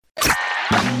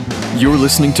You're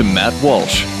listening to Matt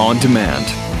Walsh On Demand.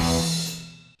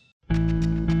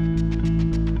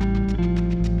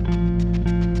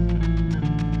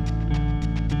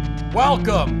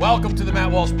 Welcome to the Matt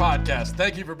Walsh Podcast.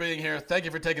 Thank you for being here. Thank you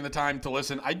for taking the time to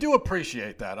listen. I do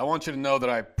appreciate that. I want you to know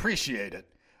that I appreciate it.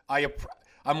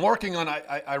 I'm working on,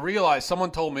 I realized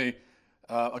someone told me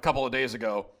a couple of days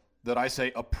ago that I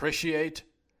say appreciate,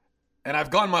 and I've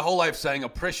gone my whole life saying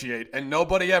appreciate, and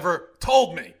nobody ever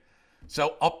told me.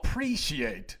 So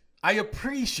appreciate. I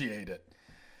appreciate it.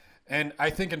 And I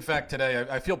think, in fact, today,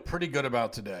 I feel pretty good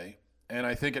about today, and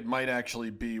I think it might actually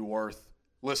be worth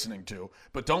listening to.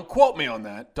 But don't quote me on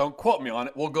that. Don't quote me on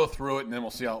it. We'll go through it, and then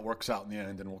we'll see how it works out in the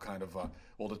end, and we'll kind of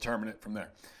we'll determine it from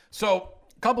there. So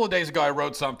a couple of days ago, I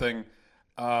wrote something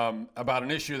about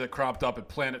an issue that cropped up at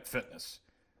Planet Fitness.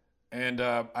 And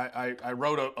I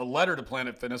wrote a letter to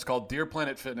Planet Fitness called Dear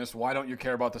Planet Fitness, Why Don't You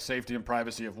Care About the Safety and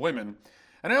Privacy of Women?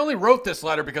 And I only wrote this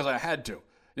letter because I had to.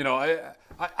 You know,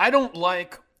 I don't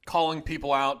like calling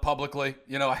people out publicly.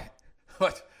 You know,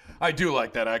 but I do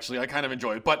like that, actually. I kind of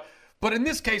enjoy it. But in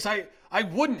this case, I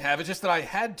wouldn't have. It's just that I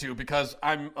had to because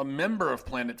I'm a member of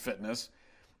Planet Fitness.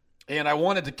 And I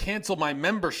wanted to cancel my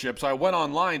membership, so I went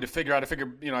online to figure out. I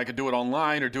figured, you know, I could do it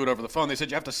online or do it over the phone. They said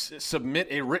you have to submit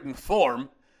a written form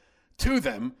to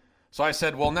them. So I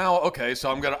said, well, now, okay,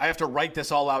 so I have to write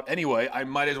this all out anyway. I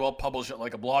might as well publish it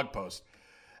like a blog post.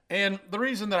 And the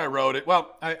reason that I wrote it,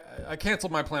 well, I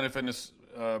canceled my Planet Fitness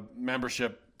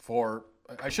membership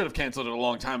I should have canceled it a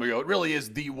long time ago. It really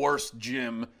is the worst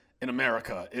gym in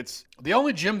America. It's the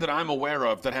only gym that I'm aware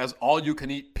of that has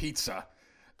all-you-can-eat pizza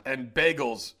and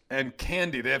bagels and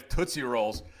candy. They have Tootsie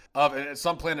Rolls. And at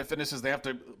some Planet Fitnesses, they have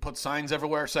to put signs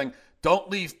everywhere saying, don't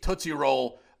leave Tootsie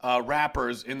Roll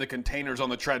wrappers in the containers on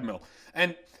the treadmill.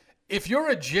 And if you're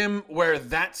a gym where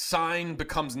that sign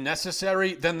becomes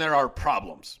necessary, then there are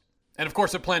problems. And of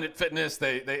course, at Planet Fitness,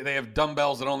 they have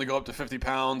dumbbells that only go up to 50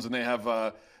 pounds, and they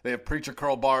have preacher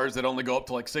curl bars that only go up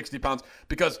to like 60 pounds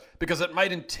because it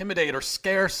might intimidate or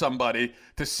scare somebody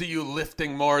to see you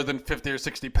lifting more than 50 or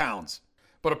 60 pounds.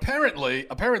 But apparently,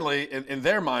 in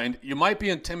their mind, you might be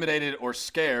intimidated or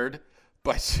scared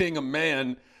by seeing a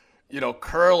man, you know,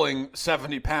 curling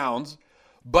 70 pounds,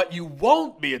 but you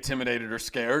won't be intimidated or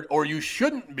scared, or you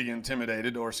shouldn't be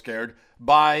intimidated or scared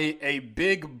by a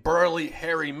big, burly,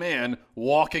 hairy man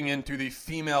walking into the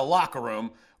female locker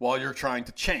room while you're trying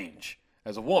to change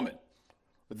as a woman.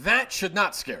 That should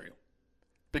not scare you.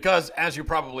 Because, as you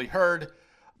probably heard,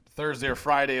 Thursday or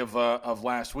Friday of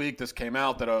last week, this came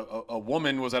out that a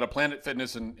woman was at a Planet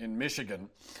Fitness in Michigan,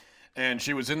 and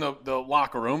she was in the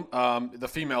locker room, the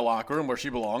female locker room where she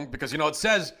belonged, because, you know,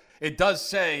 it does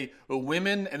say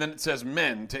women and then it says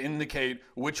men to indicate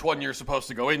which one you're supposed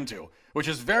to go into, which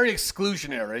is very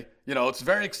exclusionary. You know, it's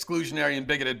very exclusionary and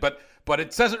bigoted, but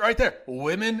it says it right there,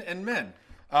 women and men.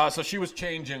 So she was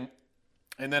changing,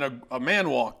 and then a man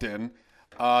walked in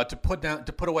to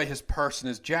put away his purse and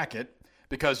his jacket,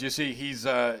 because you see he's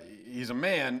a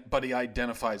man, but he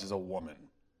identifies as a woman.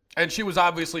 And she was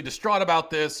obviously distraught about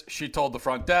this. She told the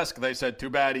front desk. They said, too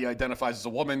bad he identifies as a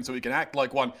woman so he can act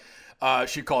like one.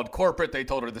 She called corporate. They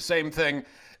told her the same thing.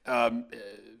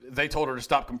 They told her to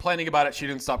stop complaining about it. She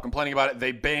didn't stop complaining about it.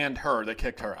 They banned her. They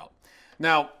kicked her out.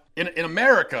 Now, in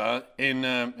America, in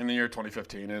the year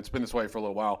 2015, and it's been this way for a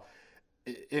little while,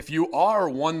 if you are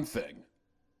one thing,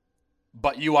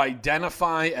 but you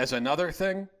identify as another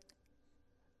thing,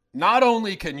 not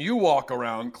only can you walk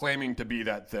around claiming to be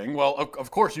that thing, well,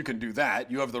 of course you can do that.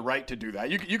 You have the right to do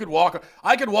that.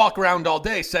 I could walk around all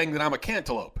day saying that I'm a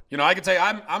cantaloupe. You know, I could say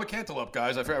I'm a cantaloupe,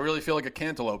 guys. I really feel like a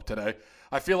cantaloupe today.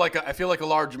 I feel like a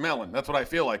large melon. That's what I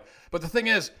feel like. But the thing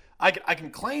is, I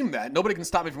can claim that. Nobody can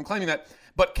stop me from claiming that.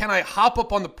 But can I hop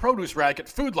up on the produce rack at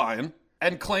Food Lion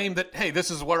and claim that, hey, this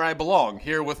is where I belong,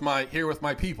 here with my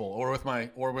people, or with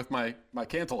my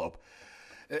cantaloupe?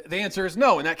 The answer is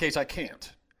no. In that case, I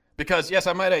can't. Because, yes,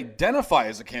 I might identify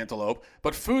as a cantaloupe,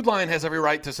 but Food Lion has every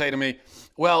right to say to me,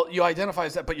 well, you identify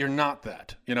as that, but you're not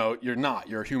that. You know, you're not.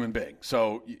 You're a human being.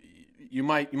 So you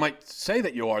might say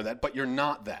that you are that, but you're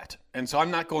not that. And so I'm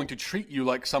not going to treat you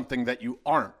like something that you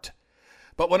aren't.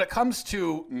 But when it comes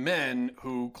to men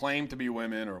who claim to be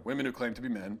women or women who claim to be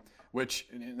men, which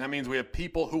that means we have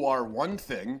people who are one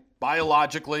thing,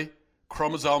 biologically,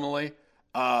 chromosomally,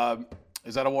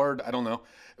 is that a word? I don't know.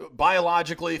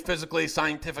 Biologically, physically,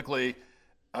 scientifically,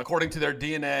 according to their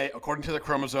DNA, according to their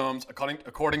chromosomes,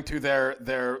 according to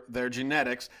their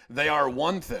genetics, they are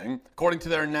one thing. According to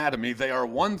their anatomy, they are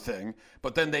one thing,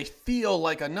 but then they feel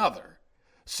like another.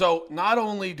 So not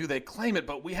only do they claim it,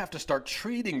 but we have to start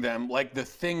treating them like the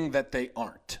thing that they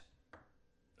aren't.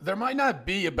 There might not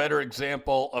be a better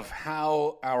example of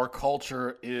how our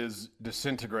culture is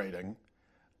disintegrating.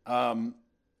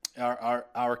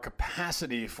 Our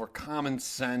capacity for common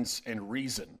sense and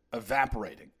reason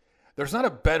evaporating. There's not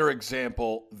a better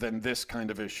example than this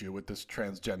kind of issue with this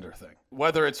transgender thing.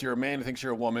 Whether it's you're a man who thinks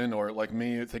you're a woman, or like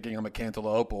me thinking I'm a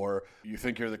cantaloupe, or you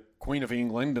think you're the Queen of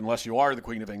England unless you are the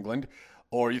Queen of England,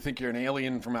 or you think you're an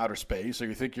alien from outer space, or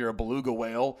you think you're a beluga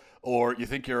whale, or you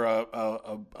think you're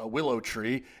a willow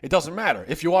tree. It doesn't matter.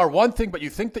 If you are one thing but you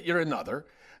think that you're another,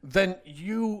 then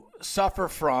you suffer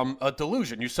from a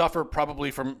delusion. You suffer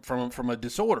probably from a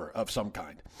disorder of some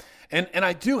kind. And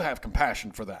I do have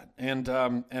compassion for that.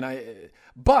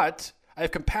 But I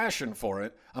have compassion for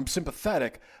it. I'm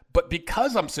sympathetic. But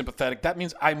because I'm sympathetic, that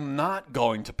means I'm not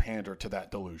going to pander to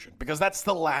that delusion, because that's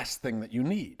the last thing that you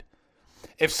need.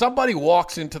 If somebody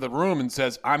walks into the room and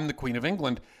says, I'm the Queen of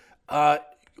England, are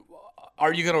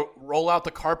you going to roll out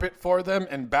the carpet for them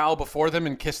and bow before them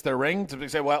and kiss their ring to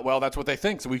say, well, that's what they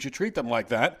think, so we should treat them like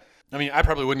that? I mean, I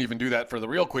probably wouldn't even do that for the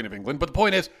real Queen of England. But the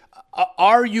point is,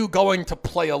 are you going to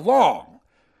play along?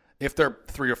 If they're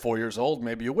 3 or 4 years old,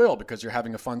 maybe you will, because you're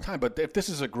having a fun time. But if this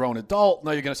is a grown adult,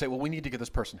 no, you're going to say, well, we need to give this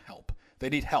person help. They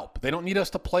need help. They don't need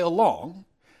us to play along.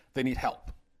 They need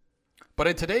help. But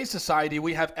in today's society,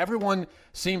 we have everyone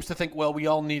seems to think, well, we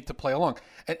all need to play along.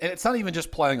 And it's not even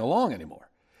just playing along anymore.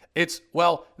 It's,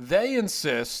 well, they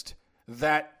insist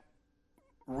that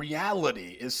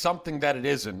reality is something that it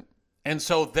isn't, and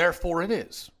so therefore it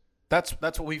is. That's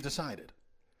what we've decided.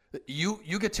 You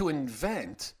get to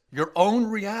invent your own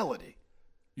reality.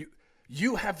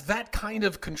 You have that kind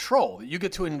of control, that you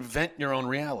get to invent your own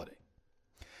reality.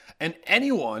 And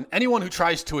anyone who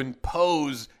tries to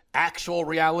impose actual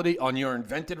reality on your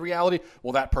invented reality,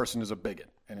 well, that person is a bigot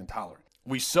and intolerant.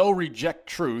 We so reject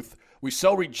truth, we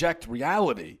so reject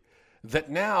reality, that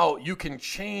now you can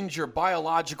change your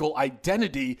biological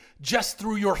identity just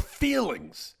through your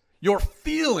feelings. Your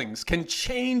feelings can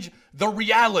change the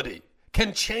reality,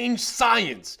 can change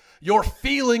science. Your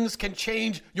feelings can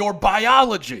change your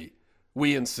biology,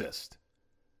 we insist.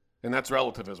 And that's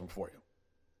relativism for you.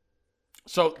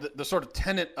 So the sort of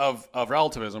tenet of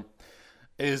relativism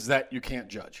is that you can't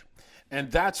judge.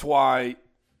 And that's why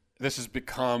this has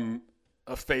become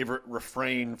a favorite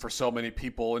refrain for so many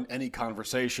people. In any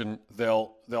conversation,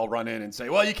 they'll run in and say,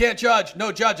 well, you can't judge.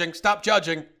 No judging. Stop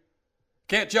judging.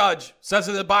 Can't judge. Says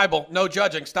it in the Bible. No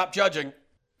judging. Stop judging.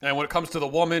 And when it comes to the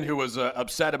woman who was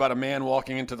upset about a man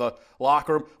walking into the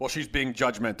locker room, well, she's being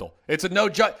judgmental. It's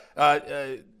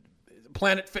a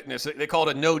Planet Fitness, they call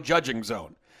it a no judging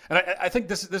zone. And I think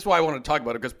this is why I want to talk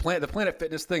about it, because the Planet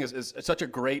Fitness thing is such a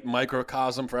great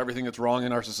microcosm for everything that's wrong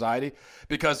in our society.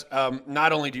 Because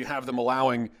not only do you have them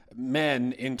allowing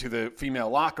men into the female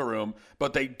locker room,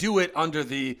 but they do it under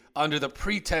the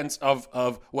pretense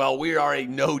of well, we are a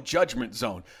no judgment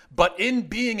zone. But in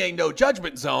being a no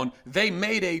judgment zone, they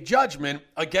made a judgment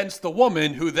against the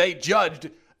woman who they judged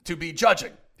to be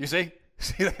judging. You see?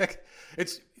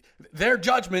 It's their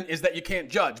judgment is that you can't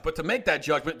judge, but to make that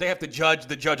judgment, they have to judge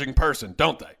the judging person,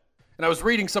 don't they? And I was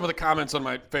reading some of the comments on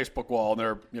my Facebook wall, and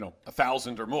there are,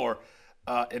 1,000 or more,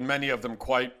 and many of them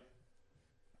quite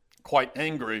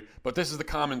angry. But this is the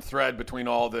common thread between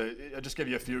all I'll just give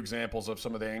you a few examples of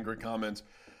some of the angry comments.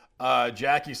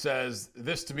 Jackie says,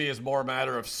 this to me is more a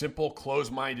matter of simple,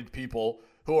 close-minded people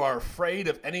who are afraid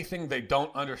of anything they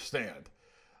don't understand.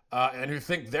 And who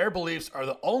think their beliefs are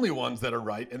the only ones that are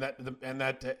right and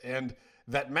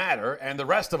that matter, and the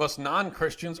rest of us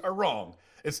non-Christians are wrong.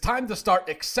 It's time to start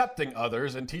accepting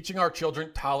others and teaching our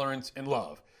children tolerance and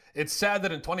love. It's sad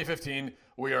that in 2015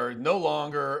 we are no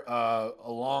longer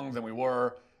along than we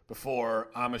were before.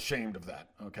 I'm ashamed of that.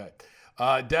 Okay.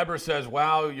 Deborah says,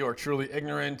 wow, you're truly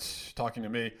ignorant. Talking to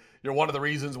me. You're one of the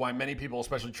reasons why many people,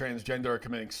 especially transgender, are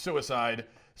committing suicide.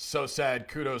 So sad.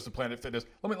 Kudos to Planet Fitness.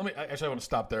 Let me. Actually, I want to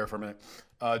stop there for a minute,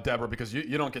 Deborah, because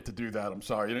you don't get to do that. I'm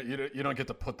sorry. You don't get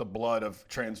to put the blood of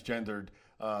transgendered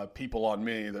people on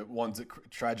me, the ones that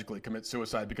tragically commit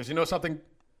suicide. Because you know something,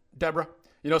 Deborah?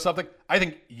 You know something? I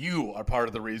think you are part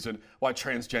of the reason why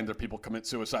transgender people commit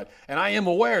suicide. And I am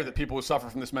aware that people who suffer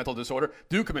from this mental disorder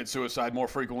do commit suicide more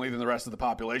frequently than the rest of the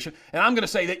population. And I'm going to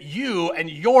say that you and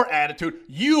your attitude,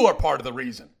 you are part of the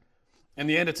reason. In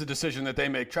the end, it's a decision that they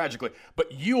make tragically.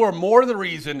 But you are more the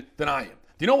reason than I am.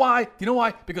 Do you know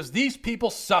why? Because these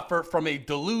people suffer from a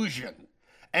delusion.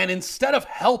 And instead of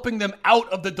helping them out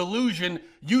of the delusion,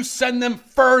 you send them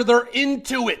further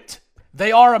into it.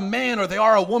 They are a man or they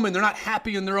are a woman. They're not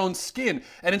happy in their own skin.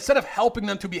 And instead of helping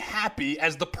them to be happy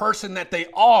as the person that they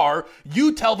are,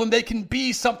 you tell them they can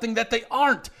be something that they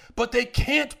aren't. But they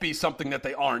can't be something that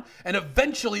they aren't. And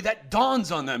eventually that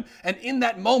dawns on them. And in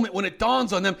that moment when it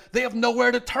dawns on them, they have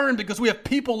nowhere to turn because we have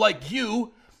people like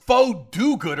you, faux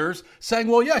do-gooders, saying,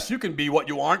 well, yes, you can be what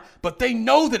you aren't, but they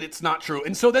know that it's not true.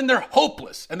 And so then they're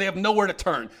hopeless and they have nowhere to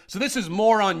turn. So this is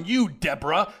more on you,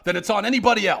 Deborah, than it's on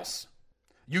anybody else.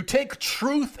 You take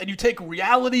truth and you take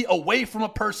reality away from a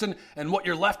person, and what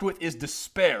you're left with is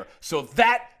despair. So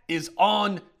that is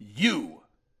on you,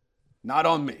 not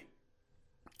on me.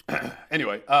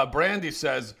 Anyway, Brandy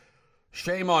says,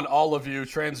 shame on all of you.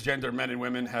 Transgender men and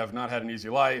women have not had an easy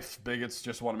life. Bigots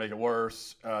just want to make it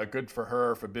worse. Good for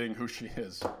her for being who she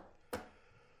is.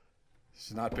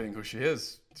 She's not being who she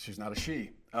is. She's not a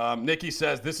she. Nikki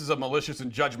says, this is a malicious and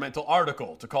judgmental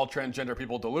article. To call transgender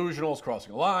people delusional is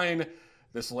crossing a line.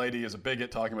 This lady is a bigot,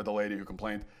 talking about the lady who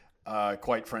complained.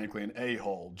 Quite frankly, an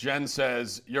a-hole. Jen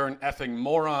says, you're an effing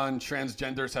moron.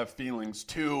 Transgenders have feelings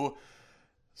too.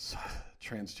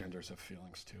 Transgenders have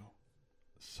feelings too.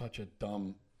 Such a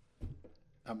dumb...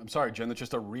 I'm sorry, Jen, that's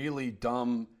just a really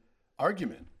dumb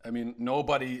argument. I mean,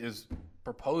 nobody is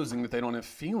proposing that they don't have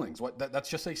feelings. That's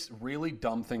just a really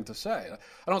dumb thing to say.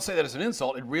 I don't say that as an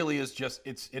insult. It really is just,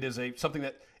 it's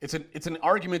an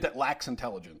argument that lacks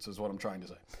intelligence is what I'm trying to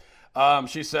say.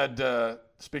 She said,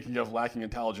 speaking of lacking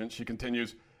intelligence, she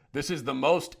continues, this is the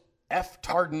most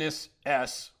F-tardness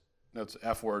S, that's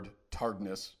F-word,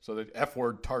 tardness, so the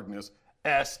F-word tardness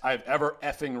S I've ever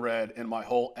effing read in my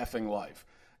whole effing life.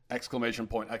 Exclamation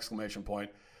point, exclamation point.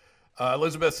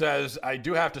 Elizabeth says, I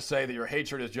do have to say that your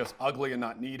hatred is just ugly and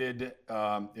not needed.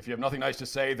 If you have nothing nice to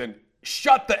say, then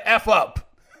shut the F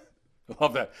up. I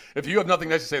love that. If you have nothing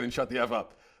nice to say, then shut the F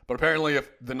up. But apparently,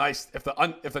 if the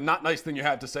not nice thing you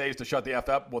have to say is to shut the F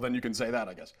up, well, then you can say that,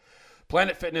 I guess.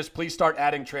 Planet Fitness, please start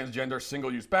adding transgender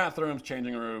single-use bathrooms,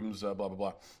 changing rooms, blah, blah,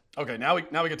 blah. Okay, now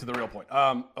we get to the real point.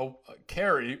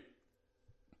 Carrie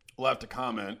left a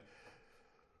comment,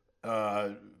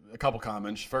 a couple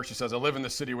comments. First, she says, I live in the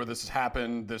city where this has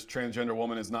happened. This transgender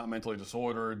woman is not mentally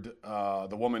disordered.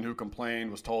 The woman who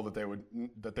complained was told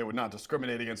that they would not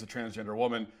discriminate against a transgender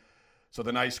woman. So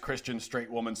the nice Christian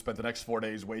straight woman spent the next 4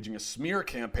 days waging a smear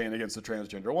campaign against the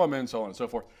transgender woman, so on and so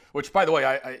forth. Which, by the way,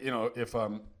 I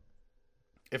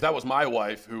if that was my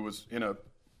wife who was in a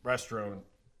restroom,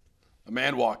 a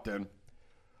man walked in.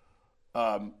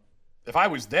 If I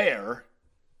was there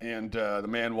and the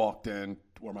man walked in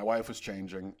where my wife was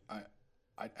changing,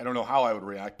 I don't know how I would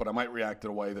react, but I might react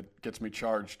in a way that gets me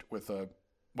charged with a,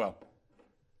 well,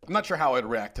 I'm not sure how I'd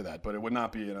react to that, but it would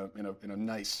not be in a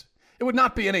nice. It would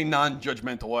not be in a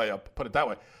non-judgmental way, I'll put it that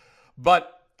way.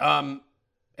 But in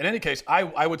any case,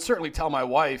 I would certainly tell my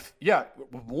wife, yeah,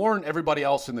 warn everybody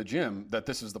else in the gym that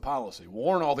this is the policy.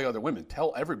 Warn all the other women.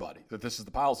 Tell everybody that this is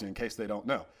the policy in case they don't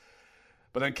know.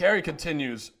 But then Carrie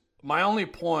continues, my only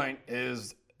point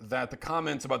is that the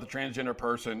comments about the transgender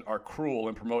person are cruel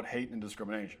and promote hate and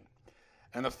discrimination.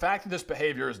 And the fact that this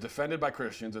behavior is defended by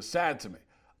Christians is sad to me.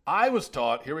 I was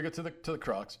taught, here we get to the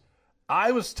crux,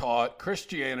 I was taught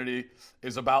Christianity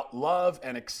is about love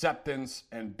and acceptance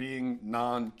and being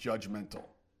non-judgmental.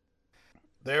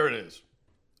 There it is.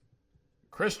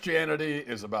 Christianity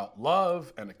is about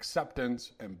love and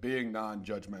acceptance and being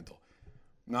non-judgmental.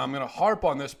 Now, I'm going to harp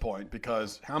on this point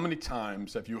because how many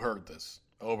times have you heard this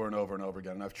over and over and over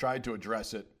again? And I've tried to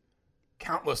address it.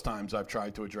 Countless times I've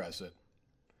tried to address it.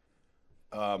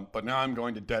 But now I'm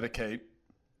going to dedicate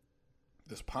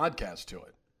this podcast to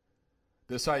it.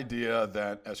 This idea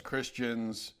that as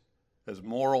Christians, as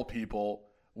moral people,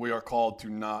 we are called to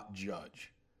not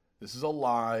judge. This is a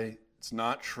lie. It's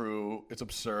not true. It's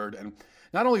absurd. And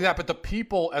not only that, but the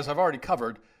people, as I've already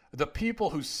covered, the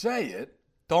people who say it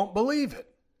don't believe it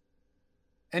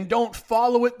and don't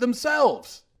follow it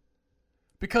themselves.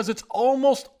 Because it's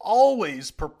almost always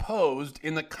proposed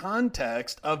in the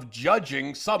context of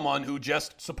judging someone who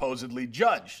just supposedly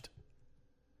judged.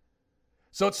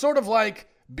 So it's sort of like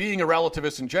being a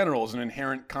relativist in general is an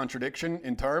inherent contradiction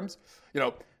in terms. You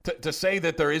know, to say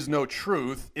that there is no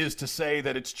truth is to say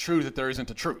that it's true that there isn't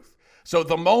a truth. So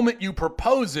the moment you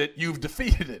propose it, you've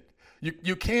defeated it.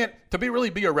 You can't, to really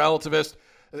be a relativist,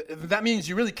 that means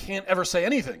you really can't ever say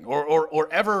anything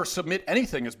or ever submit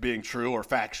anything as being true or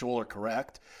factual or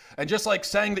correct. And just like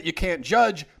saying that you can't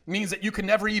judge means that you can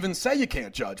never even say you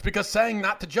can't judge, because saying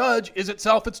not to judge is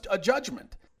itself it's a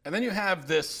judgment. And then you have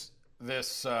this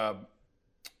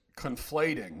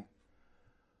conflating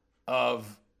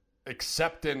of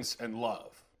acceptance and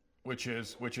love, which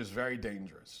is very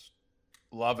dangerous.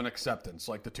 love and acceptance,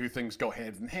 like the two things go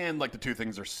hand in hand, like the two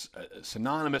things are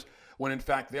synonymous, when in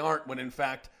fact they aren't. When in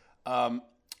fact,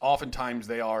 oftentimes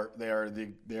they are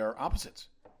opposites.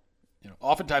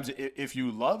 Oftentimes, if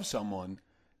you love someone,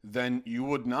 then you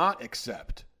would not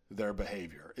accept their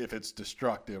behavior if it's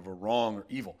destructive or wrong or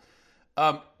evil.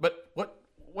 But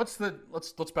let's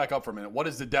back up for a minute. What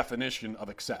is the definition of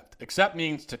accept? Accept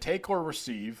means to take or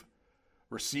receive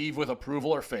with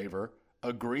approval or favor,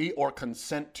 agree or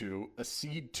consent to,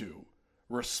 accede to,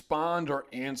 respond or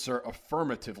answer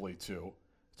affirmatively to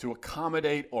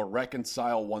accommodate or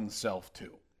reconcile oneself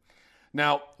to.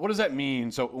 Now, what does that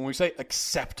mean? So when we say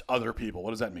accept other people, what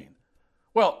does that mean?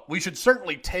 Well, we should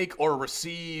certainly take or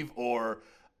receive or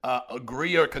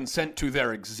agree or consent to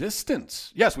their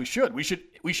existence. Yes, we should. We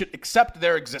should accept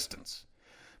their existence.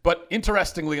 But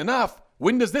interestingly enough,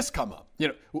 when does this come up?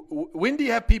 When do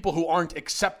you have people who aren't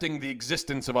accepting the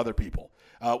existence of other people?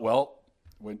 Well,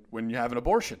 when you have an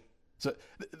abortion. So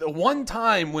the one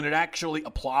time when it actually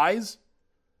applies,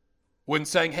 when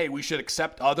saying, hey, we should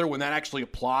accept other, when that actually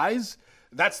applies,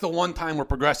 that's the one time where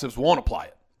progressives won't apply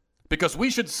it. Because we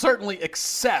should certainly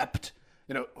accept,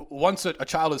 once a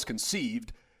child is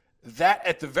conceived, that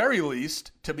at the very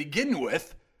least, to begin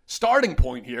with, starting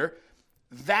point here,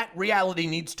 that reality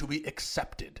needs to be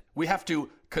accepted. We have to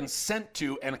consent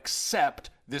to and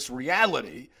accept this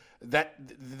reality that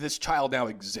this child now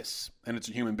exists and it's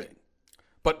a human being.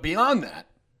 But beyond that,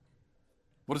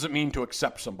 what does it mean to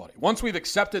accept somebody? Once we've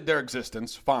accepted their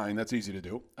existence, fine, that's easy to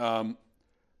do.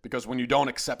 Because when you don't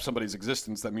accept somebody's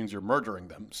existence, that means you're murdering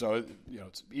them. So,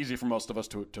 it's easy for most of us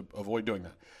to avoid doing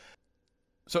that.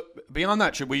 So beyond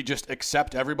that, should we just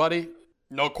accept everybody?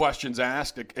 No questions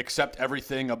asked, accept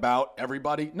everything about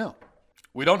everybody? No.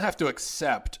 We don't have to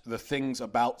accept the things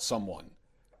about someone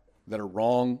that are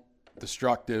wrong,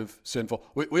 destructive, sinful.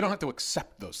 We don't have to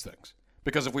accept those things.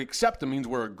 Because if we accept them, it means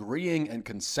we're agreeing and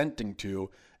consenting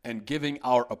to and giving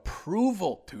our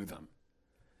approval to them.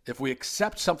 If we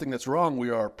accept something that's wrong, we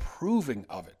are approving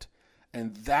of it.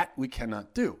 And that we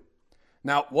cannot do.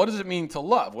 Now, what does it mean to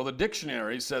love? Well, the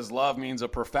dictionary says love means a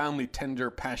profoundly tender,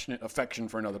 passionate affection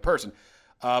for another person.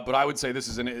 But I would say this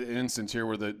is an instance here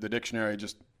where the dictionary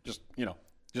just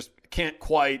can't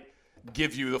quite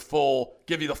give you the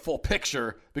full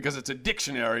picture because it's a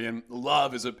dictionary and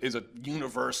love is a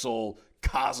universal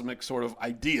cosmic sort of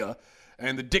idea.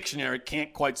 And the dictionary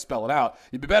can't quite spell it out.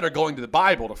 You'd be better going to the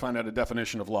Bible to find out a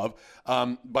definition of love.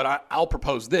 But I'll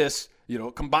propose this,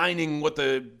 combining what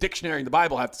the dictionary and the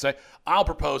Bible have to say. I'll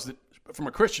propose that from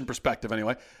a Christian perspective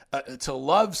anyway, to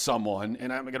love someone,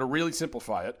 and I'm going to really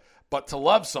simplify it, but to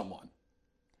love someone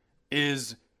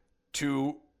is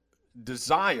to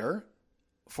desire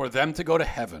for them to go to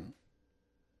heaven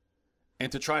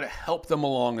and to try to help them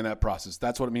along in that process.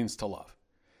 That's what it means to love.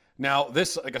 Now,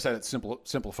 this, like I said, it's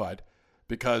simplified.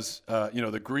 Because,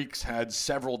 the Greeks had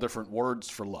several different words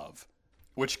for love,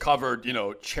 which covered,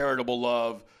 charitable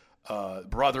love,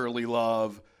 brotherly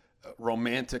love,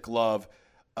 romantic love,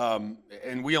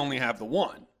 and we only have the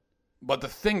one. But the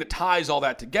thing that ties all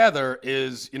that together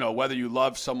is, whether you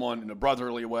love someone in a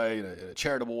brotherly way, in a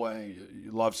charitable way,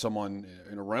 you love someone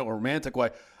in a romantic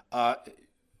way,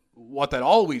 what that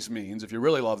always means, if you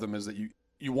really love them, is that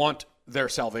you want their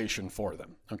salvation for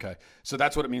them, okay? So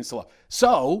that's what it means to love.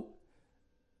 So...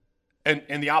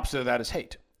 And the opposite of that is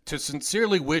hate. To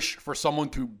sincerely wish for someone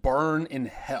to burn in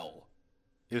hell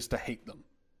is to hate them.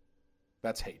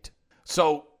 That's hate.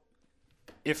 So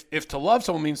if to love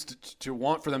someone means to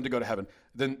want for them to go to heaven,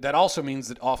 then that also means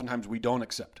that oftentimes we don't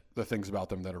accept the things about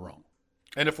them that are wrong.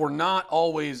 And if we're not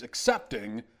always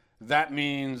accepting, that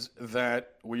means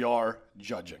that we are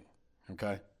judging.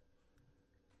 Okay?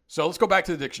 So let's go back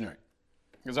to the dictionary.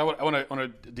 Because I want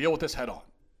to deal with this head on.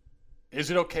 Is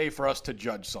it okay for us to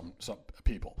judge some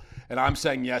people? And I'm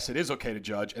saying yes, it is okay to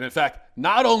judge. And in fact,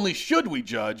 not only should we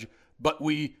judge, but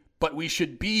we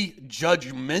should be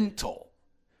judgmental.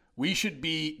 We should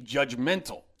be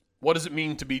judgmental. What does it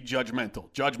mean to be judgmental?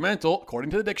 Judgmental,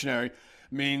 according to the dictionary,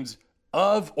 means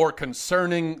of or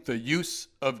concerning the use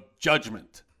of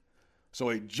judgment. So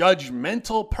a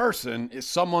judgmental person is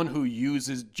someone who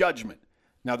uses judgment.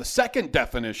 Now, the second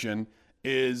definition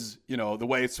is, the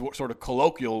way it's sort of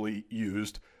colloquially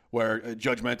used, where a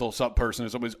judgmental person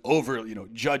is someone who's over,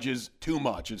 judges too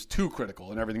much, is too critical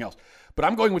and everything else. But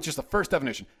I'm going with just the first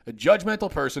definition. A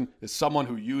judgmental person is someone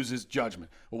who uses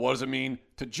judgment. Well, what does it mean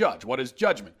to judge? What is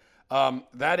judgment?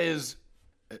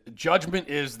 Judgment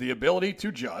is the ability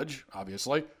to judge,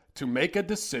 obviously, to make a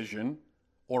decision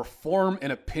or form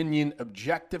an opinion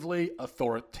objectively,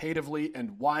 authoritatively,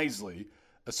 and wisely,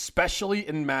 especially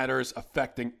in matters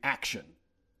affecting action.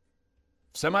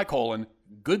 semicolon,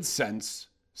 good sense,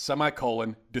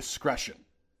 semicolon, discretion.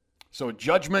 So a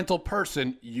judgmental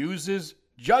person uses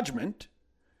judgment.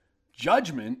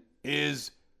 Judgment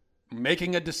is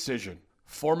making a decision,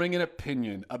 forming an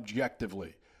opinion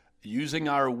objectively, using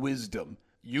our wisdom,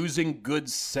 using good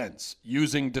sense,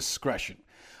 using discretion.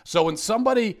 So when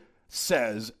somebody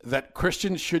says that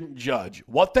Christians shouldn't judge,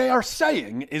 what they are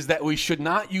saying is that we should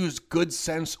not use good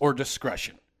sense or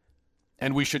discretion,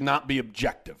 and we should not be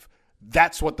objective.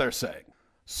 That's what they're saying.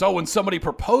 So when somebody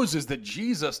proposes that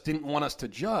Jesus didn't want us to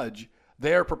judge,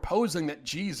 they are proposing that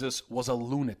Jesus was a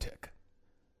lunatic.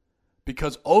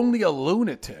 Because only a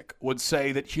lunatic would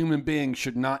say that human beings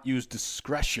should not use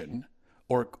discretion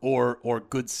or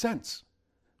good sense.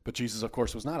 But Jesus, of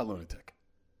course, was not a lunatic.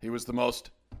 He was the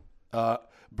most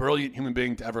brilliant human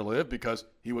being to ever live because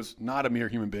he was not a mere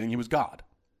human being. He was God.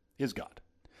 He is God.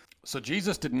 So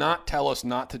Jesus did not tell us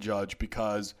not to judge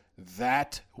because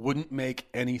that wouldn't make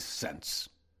any sense.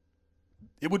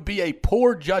 It would be a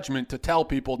poor judgment to tell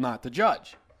people not to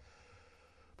judge.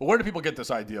 But where do people get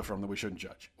this idea from that we shouldn't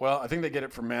judge? Well, I think they get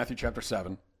it from Matthew chapter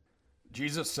 7.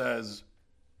 Jesus says,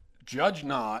 "Judge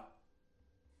not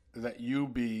that you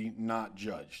be not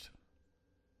judged."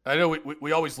 I know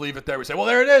we always leave it there. We say, well,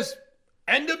 there it is.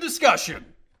 End of discussion.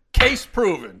 Case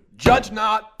proven. Judge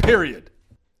not, period.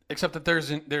 Except that there's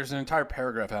an entire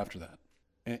paragraph after that.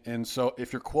 And so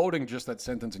if you're quoting just that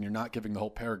sentence and you're not giving the whole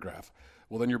paragraph,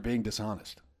 well, then you're being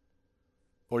dishonest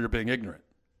or you're being ignorant.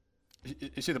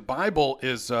 You see, the Bible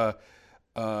is,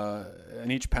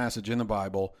 in each passage in the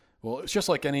Bible, well, it's just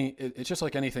like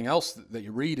anything else that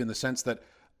you read in the sense that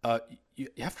you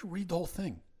have to read the whole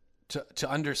thing to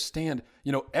understand.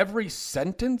 You know, every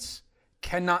sentence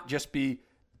cannot just be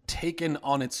taken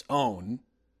on its own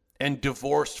and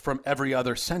divorced from every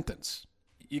other sentence.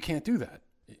 You can't do that.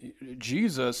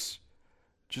 Jesus,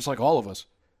 just like all of us,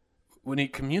 when he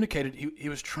communicated, he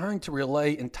was trying to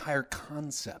relay entire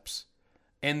concepts.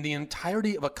 And the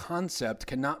entirety of a concept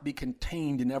cannot be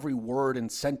contained in every word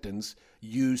and sentence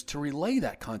used to relay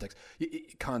that concept.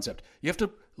 You have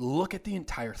to look at the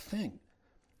entire thing.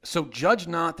 So judge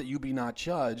not that you be not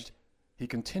judged, he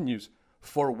continues,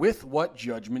 for with what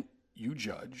judgment you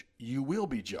judge, you will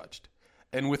be judged.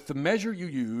 And with the measure you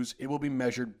use, it will be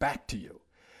measured back to you.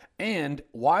 And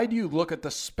why do you look at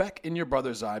the speck in your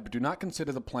brother's eye, but do not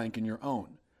consider the plank in your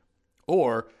own?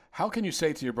 Or how can you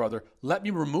say to your brother, let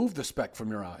me remove the speck from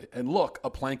your eye, and look,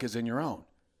 a plank is in your own?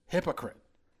 Hypocrite.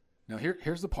 Now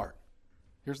here's the part.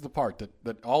 Here's the part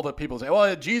that all the people say,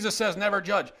 well, Jesus says never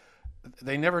judge.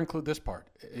 They never include this part.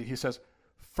 He says,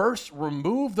 first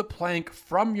remove the plank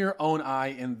from your own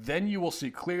eye, and then you will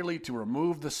see clearly to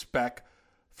remove the speck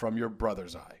from your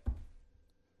brother's eye.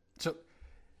 So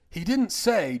he didn't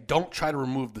say, don't try to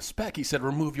remove the speck. He said,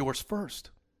 remove yours first.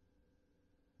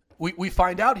 We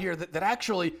find out here that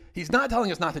actually he's not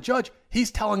telling us not to judge.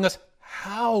 He's telling us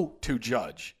how to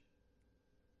judge.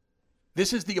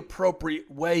 This is the appropriate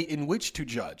way in which to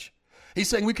judge. He's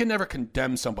saying we can never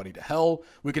condemn somebody to hell.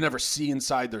 We can never see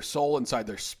inside their soul, inside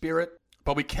their spirit.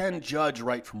 But we can judge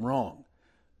right from wrong,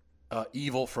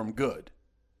 evil from good,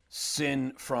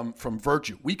 sin from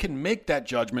virtue. We can make that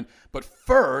judgment. But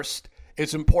first,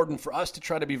 it's important for us to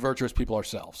try to be virtuous people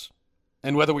ourselves.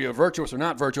 And whether we are virtuous or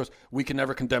not virtuous, we can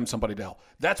never condemn somebody to hell.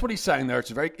 That's what he's saying there.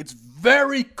 It's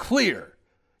very clear.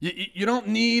 You don't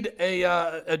need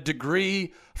a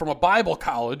degree from a Bible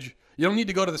college. You don't need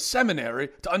to go to the seminary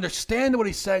to understand what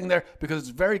he's saying there, because it's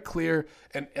very clear.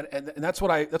 And that's what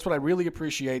I really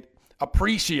appreciate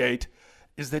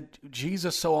is that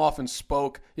Jesus so often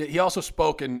spoke. He also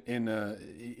spoke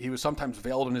he was sometimes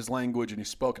veiled in his language, and he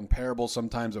spoke in parables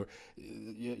sometimes, or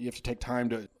you have to take time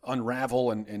to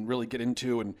unravel and really get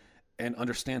into and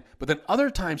understand. But then other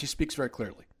times he speaks very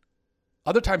clearly.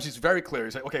 Other times he's very clear.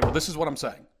 He's like, okay, well, this is what I'm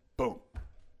saying. Boom.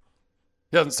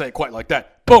 He doesn't say it quite like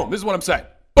that. Boom, this is what I'm saying.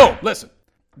 Boom, listen.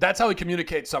 That's how he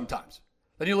communicates sometimes.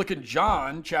 Then you look in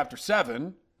John chapter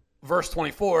 7, verse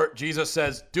 24, Jesus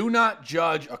says, do not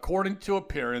judge according to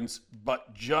appearance,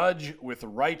 but judge with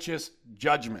righteous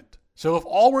judgment. So if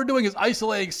all we're doing is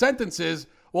isolating sentences,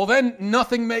 well, then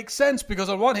nothing makes sense, because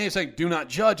on one hand he's saying, do not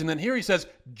judge. And then here he says,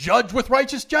 judge with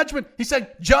righteous judgment. He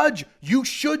said, judge. You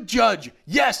should judge.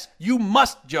 Yes, you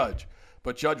must judge,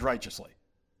 but judge righteously.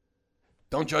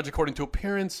 Don't judge according to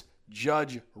appearance.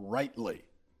 Judge rightly.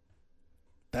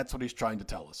 That's what he's trying to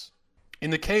tell us. In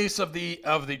the case of the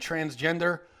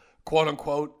transgender, quote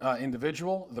unquote,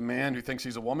 individual, the man who thinks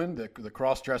he's a woman, the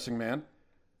cross-dressing man,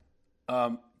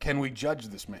 can we judge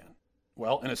this man?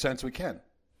 Well, in a sense, we can.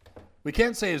 We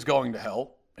can't say he's going to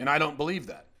hell, and I don't believe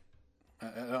that.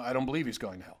 I don't believe he's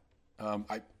going to hell.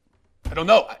 I don't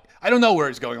know. I don't know where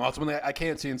he's going. Ultimately, I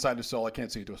can't see inside his soul. I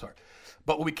can't see into his heart.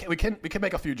 But we can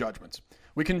make a few judgments.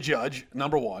 We can judge,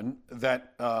 number one,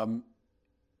 that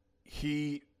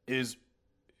he is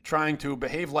trying to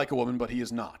behave like a woman, but he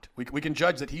is not. We can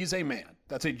judge that he's a man.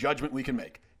 That's a judgment we can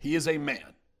make. He is a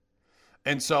man.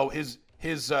 And so his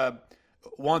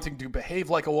wanting to behave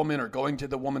like a woman or going to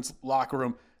the woman's locker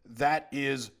room, that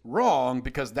is wrong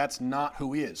because that's not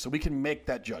who he is. So we can make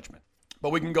that judgment.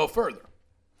 But we can go further.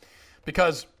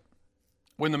 Because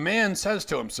when the man says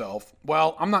to himself,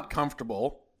 well, I'm not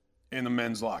comfortable in the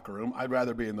men's locker room. I'd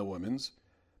rather be in the women's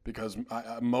because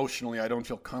emotionally I don't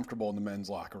feel comfortable in the men's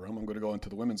locker room. I'm going to go into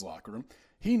the women's locker room.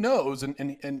 He knows, and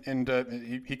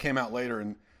he came out later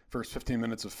in first 15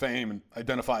 minutes of fame and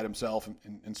identified himself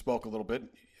and spoke a little bit.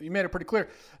 He made it pretty clear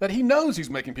that he knows he's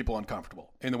making people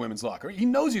uncomfortable in the women's locker. He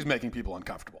knows he's making people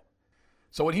uncomfortable.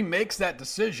 So when he makes that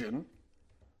decision,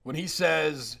 when he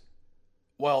says,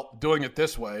 well, doing it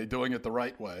this way, doing it the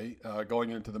right way,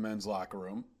 going into the men's locker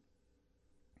room,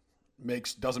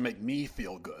 doesn't make me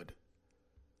feel good,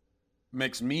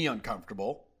 makes me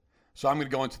uncomfortable. So I'm going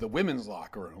to go into the women's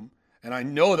locker room, and I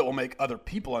know that will make other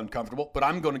people uncomfortable, but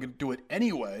I'm going to do it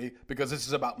anyway because this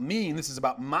is about me and this is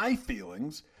about my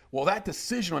feelings. Well, that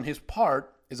decision on his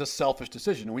part is a selfish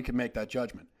decision, and we can make that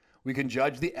judgment. We can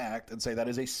judge the act and say that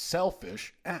is a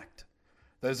selfish act.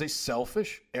 That is a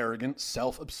selfish, arrogant,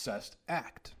 self-obsessed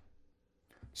act.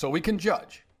 So we can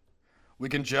judge. We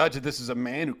can judge that this is a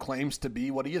man who claims to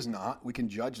be what he is not. We can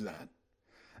judge that.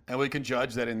 And we can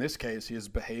judge that in this case, he is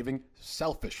behaving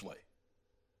selfishly.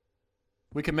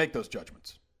 We can make those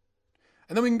judgments.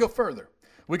 And then we can go further.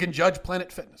 We can judge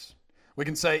Planet Fitness. We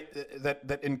can say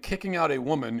that in kicking out a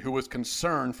woman who was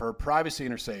concerned for her privacy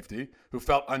and her safety, who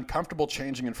felt uncomfortable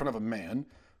changing in front of a man,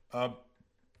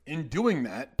 in doing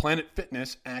that, Planet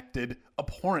Fitness acted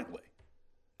abhorrently,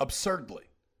 absurdly,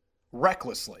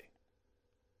 recklessly,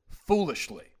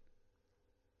 foolishly,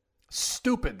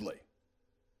 stupidly,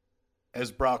 as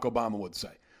Barack Obama would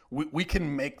say. We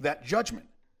can make that judgment.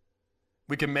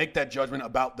 We can make that judgment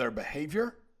about their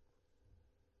behavior,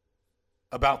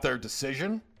 about their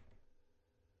decision,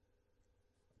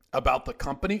 about the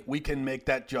company. We can make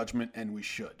that judgment, and we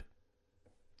should.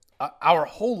 Our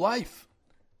whole life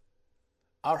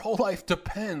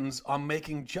depends on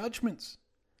making judgments,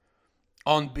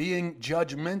 on being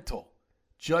judgmental.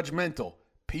 Judgmental,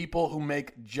 people who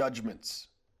make judgments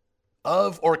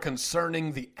of or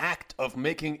concerning the act of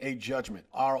making a judgment.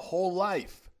 Our whole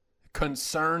life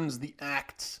concerns the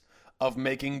acts of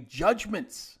making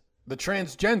judgments. The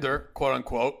transgender, quote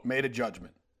unquote, made a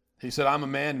judgment. He said, I'm a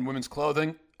man in women's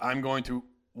clothing. I'm going to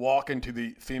walk into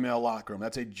the female locker room.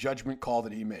 That's a judgment call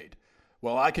that he made.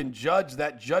 Well, I can judge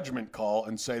that judgment call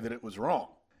and say that it was wrong.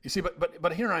 You see,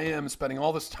 but here I am spending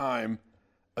all this time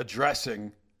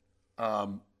addressing,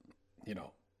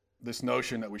 this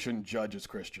notion that we shouldn't judge as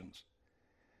Christians.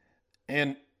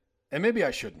 And maybe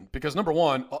I shouldn't, because number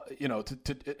one,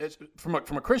 from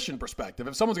a Christian perspective,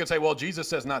 if someone's going to say, well, Jesus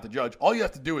says not to judge, all you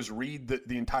have to do is read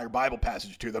the entire Bible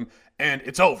passage to them, and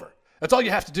it's over. That's all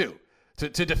you have to do.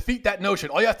 To defeat that notion,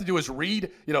 all you have to do is read,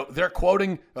 they're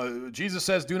quoting, Jesus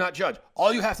says, do not judge.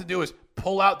 All you have to do is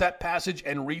pull out that passage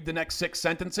and read the next 6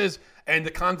 sentences, and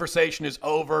the conversation is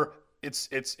over.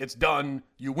 It's done.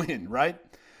 You win, right?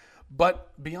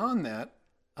 But beyond that,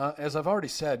 as I've already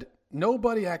said,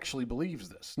 nobody actually believes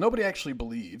this. Nobody actually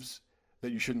believes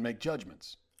that you shouldn't make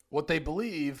judgments. What they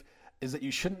believe is that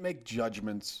you shouldn't make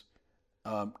judgments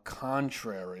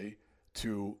contrary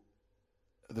to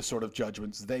the sort of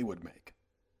judgments they would make.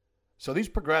 So these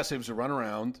progressives who run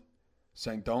around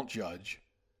saying don't judge,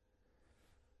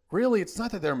 really it's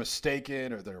not that they're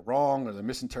mistaken or they're wrong or they're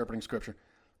misinterpreting Scripture.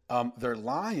 They're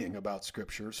lying about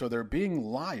Scripture, so they're being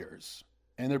liars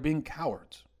and they're being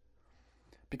cowards.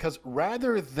 Because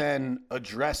rather than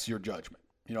address your judgment,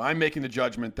 I'm making the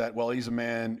judgment that, well, he's a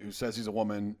man who says he's a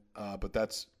woman, but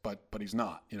he's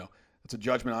not. It's a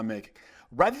judgment I'm making.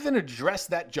 Rather than address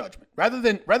that judgment, rather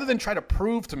than try to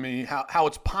prove to me how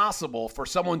it's possible for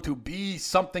someone to be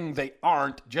something they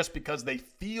aren't just because they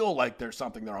feel like they're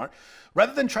something they aren't,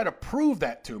 rather than try to prove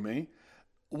that to me,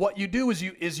 what you do is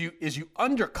you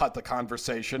undercut the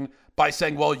conversation by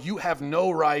saying, well, you have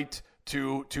no right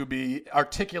to be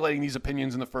articulating these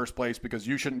opinions in the first place because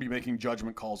you shouldn't be making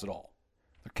judgment calls at all.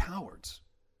 They're cowards.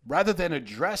 Rather than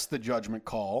address the judgment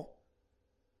call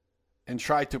and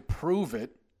try to prove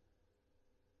it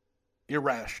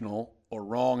irrational or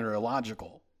wrong or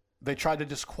illogical, they try to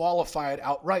disqualify it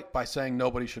outright by saying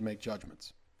nobody should make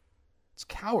judgments. It's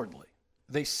cowardly.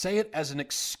 They say it as an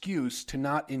excuse to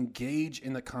not engage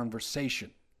in the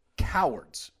conversation.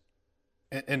 Cowards.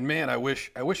 And man, I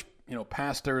wish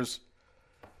pastors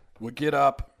would get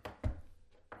up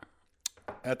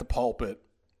at the pulpit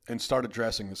and start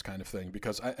addressing this kind of thing,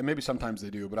 because maybe sometimes they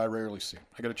do, but I rarely see it.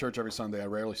 I go to church every Sunday. I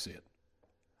rarely see it.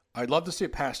 I'd love to see a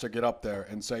pastor get up there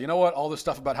and say, you know what, all this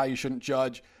stuff about how you shouldn't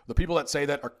judge, the people that say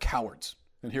that are cowards,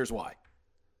 and here's why.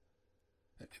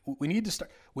 We need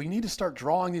to start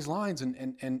drawing these lines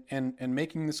and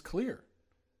making this clear.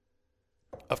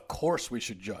 Of course we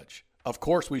should judge. Of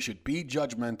course we should be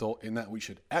judgmental, in that we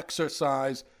should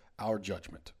exercise our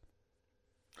judgment.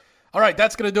 All right,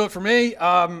 that's going to do it for me.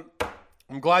 I'm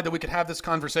glad that we could have this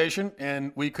conversation,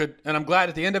 and I'm glad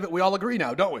at the end of it we all agree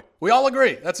now, don't we? We all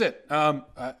agree. That's it. I'm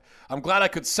glad I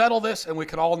could settle this, and we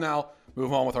can all now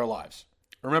move on with our lives.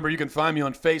 Remember, you can find me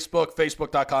on Facebook,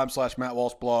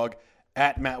 facebook.com/MattWalshBlog,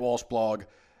 @MattWalshBlog,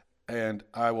 and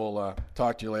I will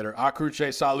talk to you later. A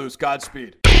cruce salus,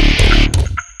 Godspeed.